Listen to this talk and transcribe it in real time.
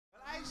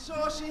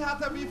sure she had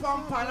to be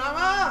from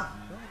Panama.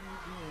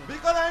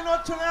 Because I know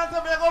Trinidad and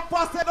Tobago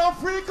posted no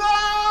freak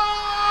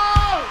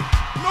out.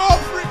 No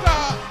freak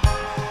out.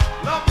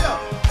 Love you.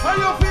 How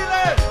you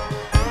feeling?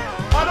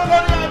 I don't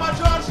know the IWER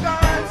George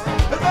dance.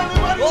 Is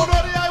anybody who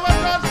know the IWER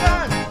George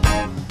dance?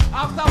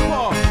 After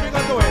 4, we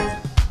gonna do it.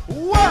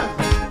 1,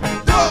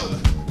 2,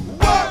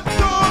 1,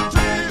 2,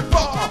 3,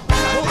 4.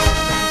 Hold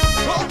on,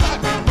 hold on,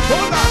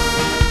 hold on,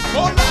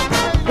 hold on,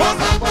 hold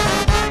on,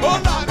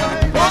 hold on,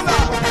 hold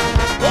on,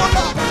 hold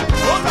on,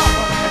 hold on,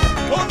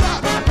 hold on,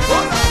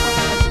 hold on.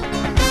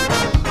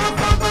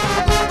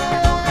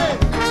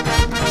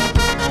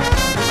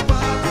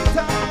 Party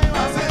time,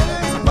 I say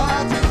it's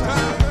party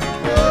time.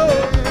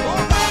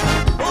 Hold on,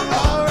 hold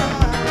on.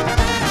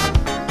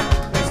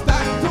 It's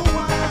time to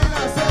wine,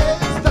 I say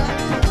it's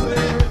time to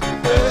play.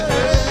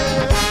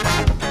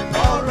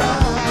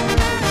 Alright,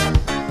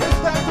 it's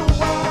time to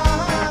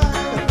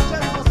wine.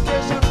 Just for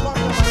station for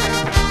the man.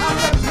 I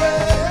can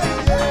play,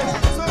 yeah.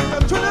 So if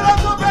you're Trinidad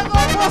and Tobago,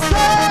 for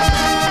say.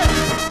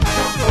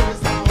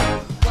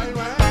 Wine,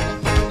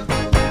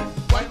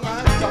 wine,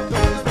 wine, talk to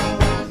us now.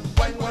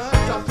 Wine, wine,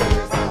 talk to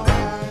us now.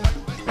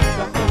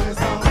 Talk to us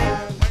now.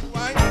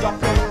 Wine, talk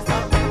to us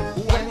now.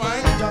 Wine,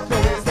 wine, talk to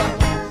us now.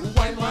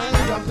 Wine, wine,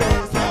 talk to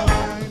us now.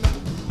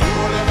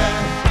 Roll it back,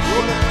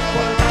 roll it back,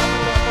 roll it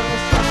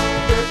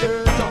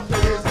back, talk to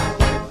us now.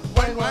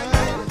 Wine, wine,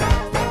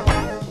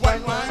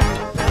 wine, wine,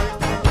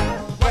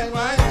 wine,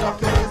 wine, talk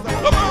to us now.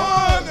 Come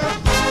on,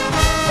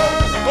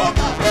 hold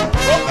on,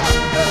 hold on.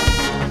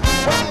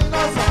 Wine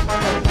on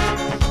somebody,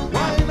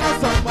 wine on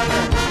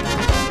somebody,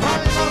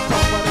 wine on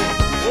somebody,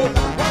 hold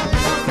on, wine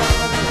on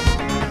somebody.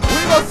 We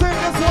gonna sing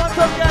this one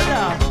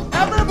together,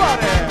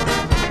 everybody.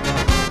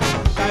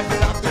 Dive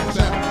it up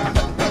themselves,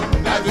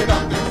 dive it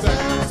up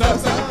themselves,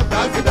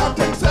 dive it up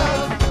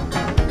themselves,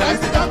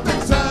 dive it up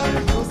themselves,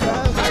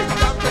 dive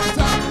it up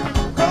themselves,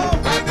 come,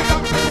 dive it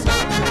up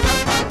themselves,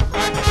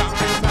 dive it up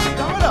themselves,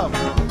 come it up,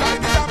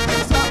 dive it up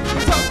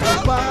themselves, the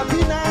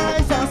party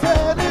nice, I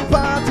said the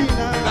party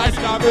nice, dive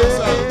it up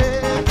themselves.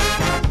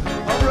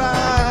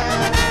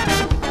 Alright,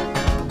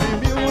 the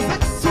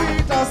music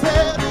sweet, I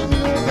said the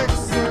music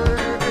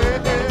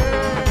sweet.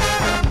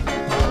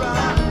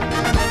 Alright,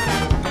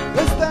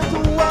 it's time to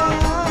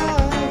wine.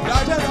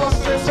 Just for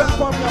station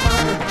from your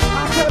mind.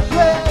 I can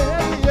play,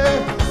 yeah,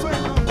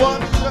 swing your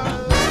body,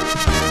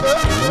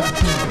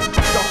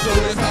 Drop the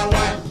waist and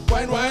wine,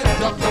 wine, wine.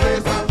 Drop the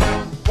waist and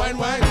wine, wine,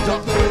 wine.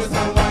 Drop the waist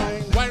and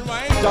wine, wine,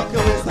 wine. Drop the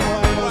waist and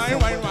wine,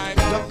 wine, wine.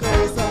 Drop the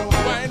waist and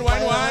wine,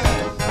 wine, wine.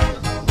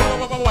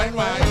 Wine,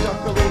 wine. Drop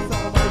the waist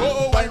and wine,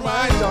 oh, wine,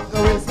 wine. Drop the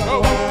waist and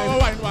wine,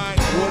 wine, wine.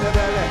 Roll it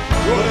belly,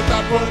 roll it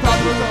up, roll it up,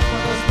 roll it up,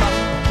 roll it up.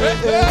 Hey,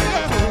 hey,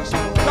 hey.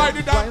 Guide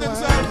it down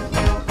themselves,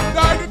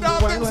 guide it down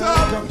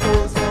themselves. Drop the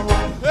waist and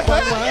wine,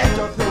 wine,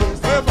 drop the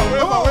waist and wine.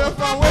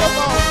 Where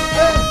from?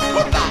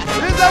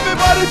 Is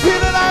everybody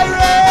feeling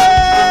irate?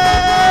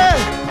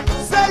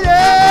 Say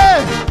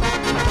yeah.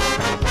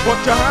 Put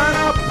your hand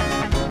up.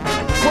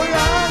 Put your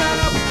hand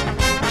up.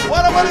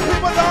 What about the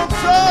people down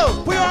south?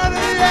 Put your hand in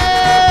the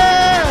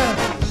air.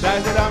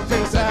 Dive it down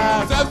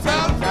themselves.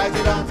 Dive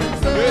it down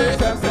themselves. Dive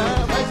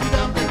it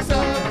down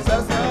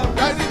themselves.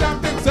 Dive it down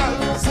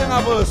themselves. Sing a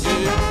verse.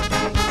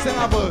 Sing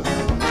a verse.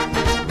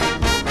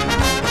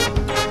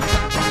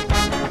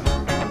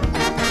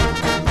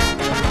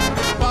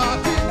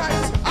 Party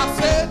nice, I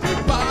said the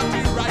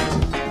party right.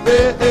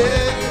 Hey,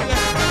 hey.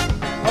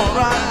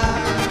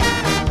 Alright.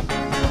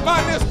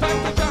 Man, it's time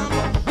to jam.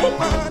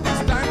 Woman,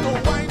 it's time to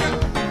wine.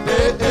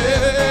 Hey,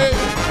 hey.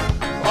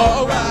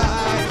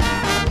 Alright.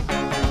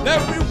 Let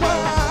me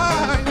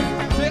wine.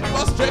 Take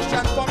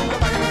frustration from your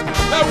mind.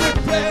 Let me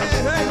play.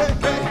 Hey, hey,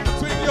 hey.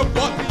 Swing your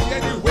body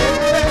anyway.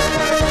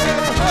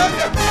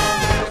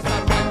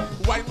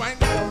 Wine, wine.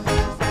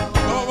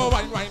 Oh, wine,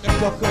 wine. Wine, wine.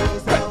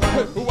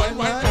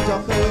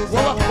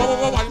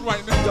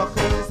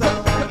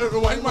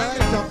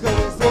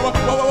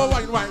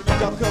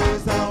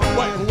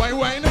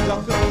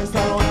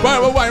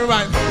 Wine, wine. Wine, wine.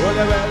 Wine.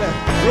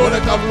 Roll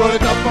it up, roll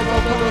it up,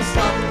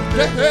 stop.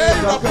 Hey, hey,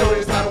 rock the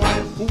waist and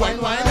wine, wine,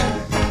 wine.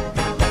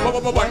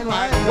 Wine,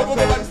 wine.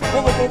 Come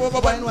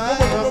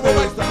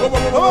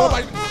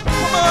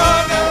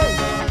on, hey,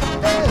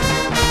 hey,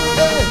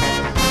 hey.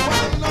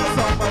 Wine on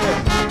somebody,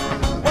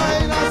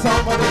 wine on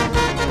somebody,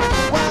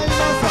 wine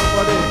on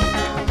somebody,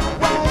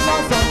 wine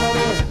on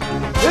somebody.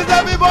 Is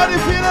everybody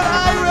feeling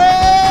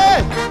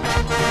irate?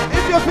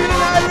 If you're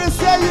feeling irate,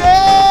 say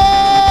yeah.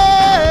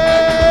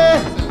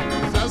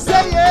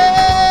 Say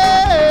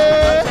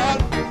yeah.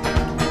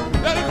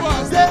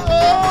 Say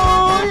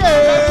oh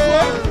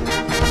yeah.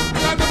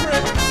 Time to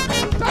pray.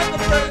 Time to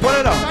pray. Put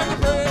it up. Time to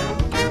pray.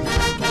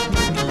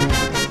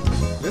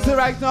 Listen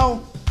right now.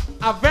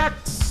 A vex.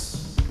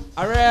 A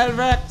real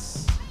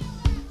vex.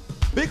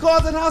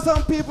 Because it has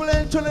some people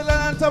in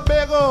Trinidad and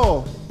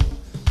Tobago.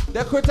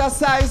 They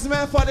criticize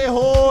me for the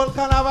whole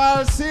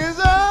carnival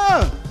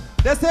season.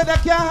 They say they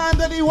can't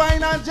handle the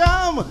wine and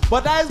jam,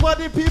 but that is what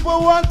the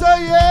people want to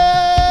hear.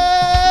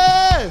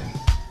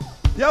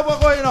 Yeah, what's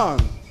going on?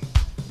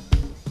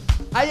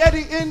 I hear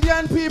the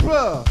Indian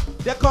people,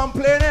 they're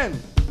complaining.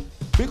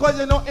 Because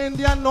you know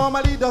Indian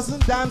normally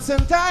doesn't dance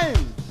in time.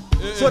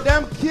 So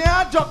them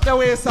can't drop the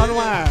waist and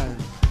wine.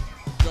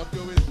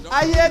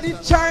 I hear the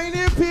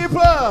Chinese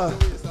people,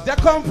 they're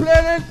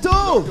complaining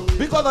too.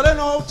 Because they don't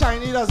know how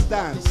Chinese does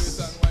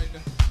dance.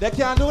 They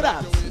can't do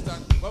that.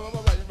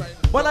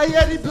 But I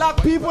hear the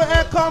black people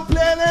ain't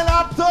complaining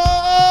at all.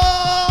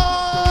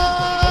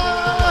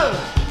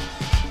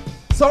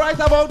 So right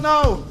about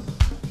now,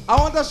 I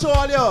want to show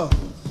all you,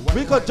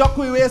 we could jock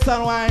with waist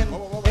and wine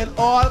in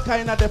all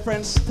kind of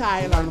different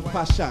style and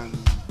fashion.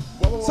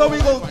 So we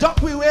go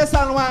jock with waist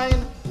and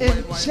wine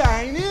in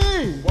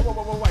Chinese.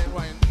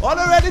 All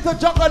ready to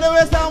jock with the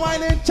waist and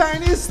wine in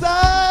Chinese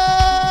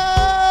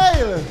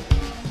style?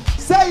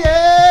 Say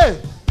yeah.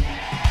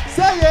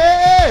 Say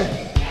yeah.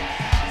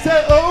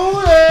 Say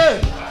oh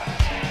yeah.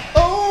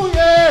 Oh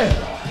yeah.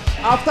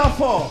 After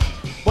 4.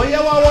 But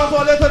yeah, what I want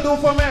all you to do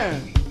for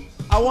me?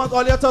 I want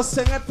all you to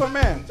sing it for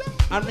me.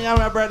 And me and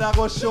my brother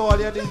go show all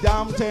you the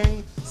damn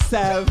thing.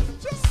 Self,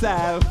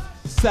 self,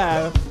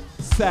 self,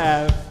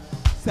 self,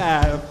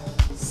 self,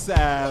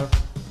 self,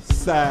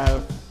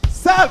 self,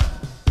 self.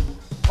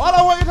 All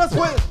I want you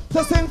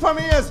to sing for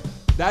me is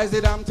that is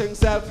the damn thing,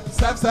 self,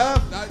 self,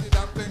 self. That is the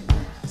damn thing.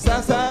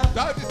 Self, self.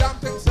 That is the damn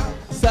thing,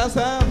 self. Self,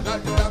 self. That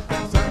is the damn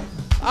thing, self.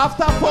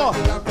 After 4.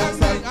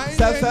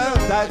 Self, self.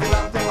 That is the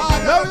damn thing.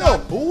 There we go.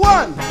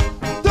 1,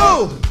 2,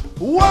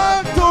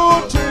 1,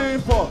 2, 3,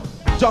 4.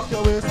 Jock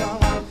your waist and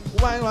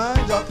wine,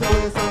 wine, jock your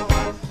waist and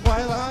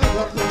wine, wine,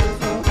 jock your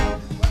waist and wine.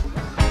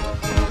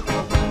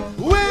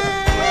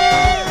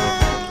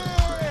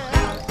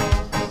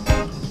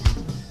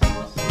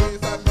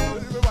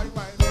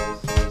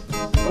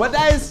 But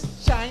that is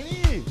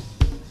Chinese.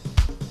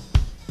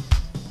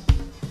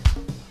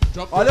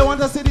 All they want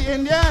to see the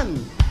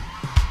Indian.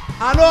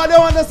 I know they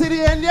want to see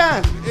the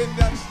Indian.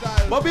 Indian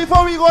style. But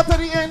before we go to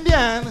the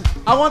Indian,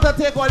 I want to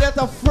take all you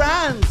to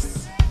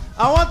France.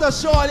 I want to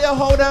show you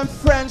how them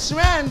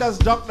Frenchmen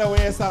just jock the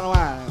waist and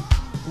wine.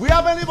 We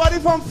have anybody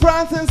from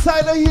France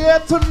inside of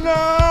here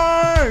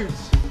tonight?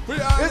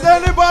 Is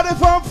anybody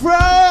from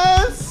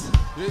France?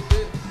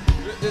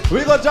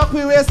 We go jock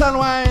with waist and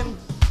wine,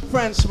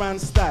 Frenchman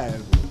style.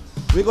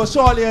 We go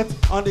show you it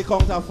on the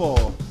count of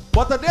 4.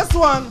 But to this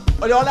one,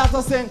 all you have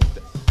to sing,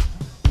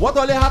 what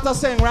all you have to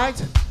sing,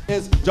 right?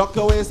 Is jock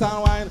your waist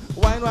and wine,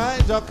 wine,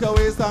 wine, jock your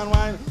waist and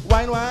wine,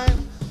 wine,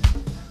 wine.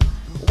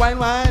 Wine,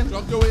 wine.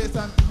 Let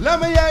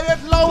me hear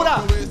it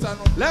louder.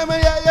 Let me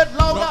hear it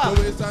louder.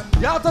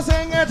 You have to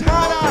sing it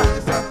harder.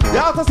 You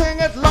have to sing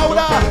it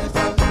louder.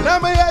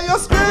 Let me hear you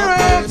scream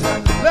it.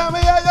 Let me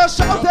hear you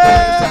shout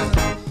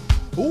it.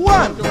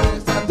 1, 2,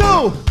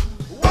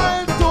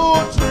 1, 2,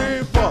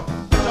 3, 4.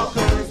 Jock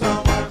your waist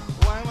and wine,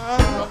 wine, wine,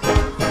 jock your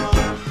waist and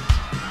wine.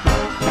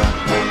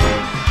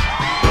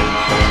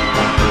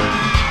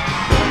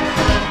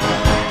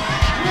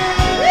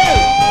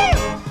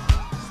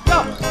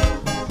 Stop.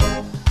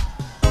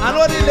 I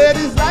know the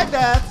ladies like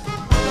that.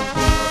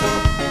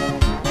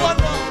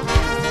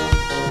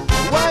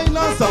 Wine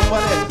on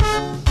somebody.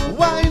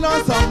 Wine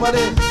on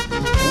somebody.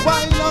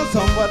 Wine on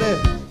somebody.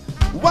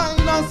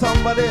 Wine on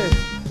somebody.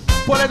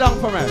 Pull it down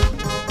for me.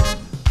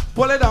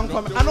 Pull it down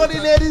for me. I know the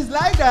ladies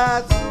like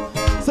that.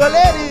 So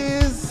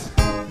ladies,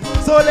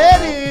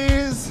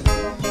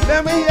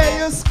 let me hear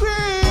you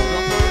scream.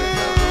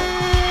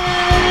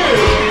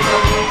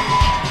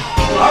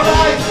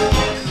 Alright,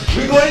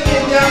 we go in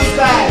Indian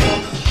style.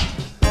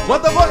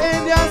 What about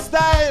Indian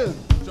style?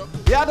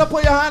 You have to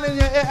put your hand in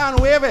your ear and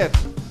wave it.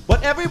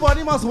 But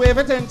everybody must wave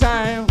it in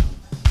time.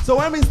 So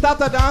when we start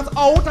to dance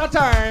out of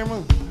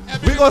time,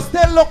 we go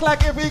still look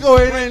like if we go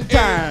in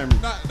time.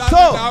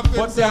 So,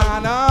 put your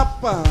hand up,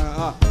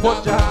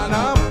 put your hand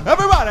up.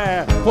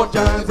 Everybody, put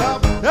your hands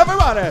up.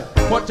 Everybody,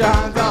 put your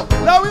hands up.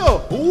 There we go.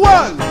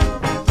 1.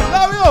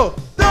 There we go.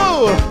 2.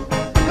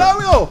 There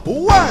we go.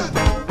 1,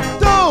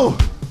 2.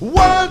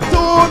 1, 2,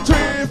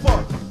 3,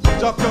 4.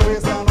 Jock your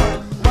waist and wine.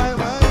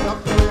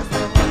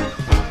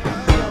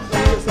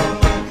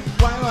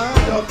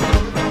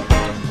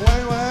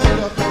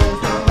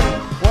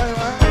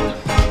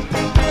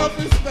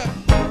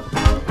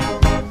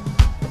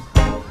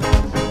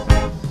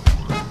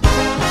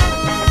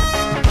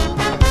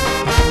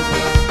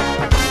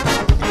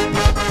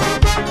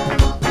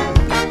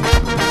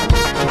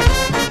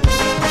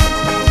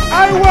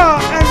 IWER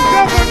and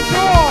Devon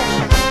George.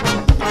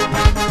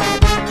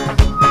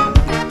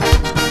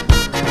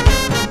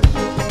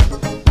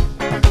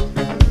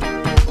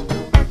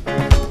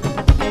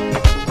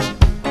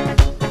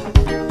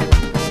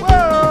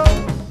 Well,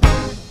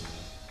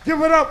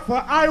 give it up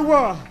for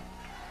IWER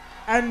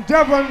and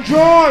Devon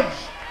George.